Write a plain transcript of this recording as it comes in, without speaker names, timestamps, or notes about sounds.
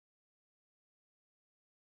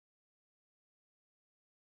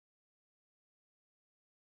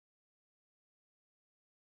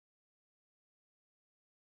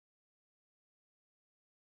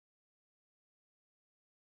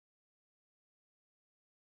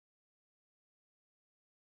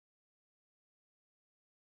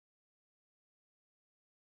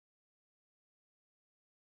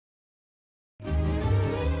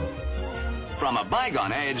From a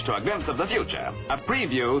bygone age to a glimpse of the future, a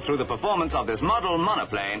preview through the performance of this model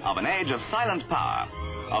monoplane of an age of silent power,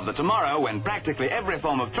 of the tomorrow when practically every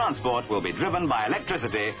form of transport will be driven by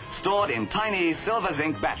electricity stored in tiny silver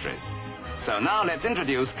zinc batteries. So now let's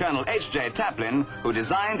introduce Colonel H.J. Taplin, who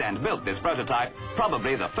designed and built this prototype,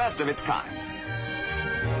 probably the first of its kind.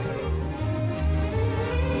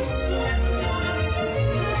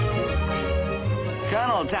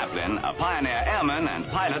 Colonel Taplin, a pioneer airman and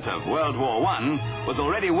pilot of World War I, was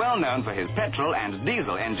already well known for his petrol and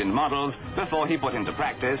diesel-engined models before he put into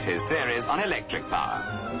practice his theories on electric power.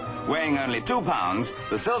 Weighing only 2 pounds,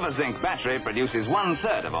 the silver zinc battery produces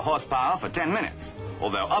 1/3 of a horsepower for 10 minutes.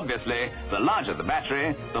 Although obviously, the larger the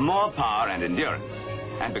battery, the more power and endurance.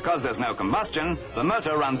 And because there's no combustion, the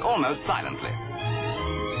motor runs almost silently.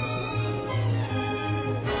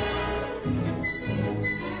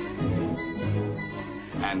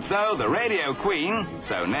 And so the Radio Queen,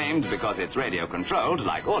 so named because it's radio-controlled,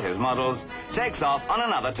 like all his models, takes off on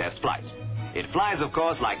another test flight. It flies, of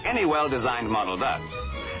course, like any well-designed model does.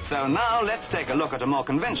 So now let's take a look at a more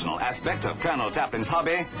conventional aspect of Colonel Taplin's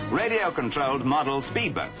hobby, radio-controlled model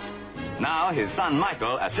speedboats. Now his son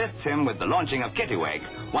Michael assists him with the launching of Kittiwake,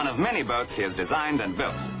 one of many boats he has designed and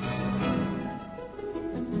built.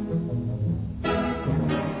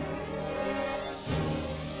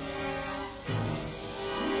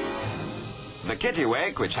 The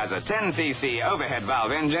Kittiwake, which has a 10cc overhead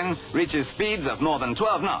valve engine, reaches speeds of more than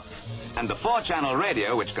 12 knots. And the 4-channel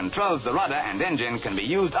radio which controls the rudder and engine can be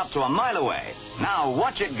used up to a mile away. Now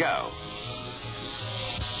watch it go.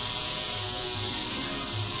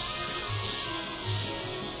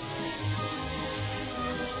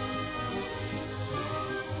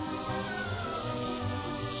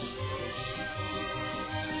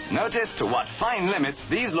 Notice to what fine limits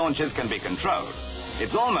these launches can be controlled.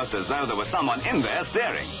 It's almost as though there was someone in there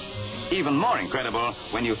steering. Even more incredible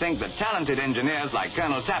when you think that talented engineers like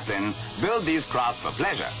Colonel Taplin build these craft for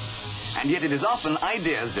pleasure. And yet it is often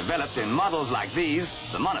ideas developed in models like these,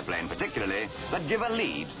 the monoplane particularly, that give a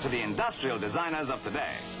lead to the industrial designers of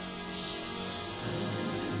today.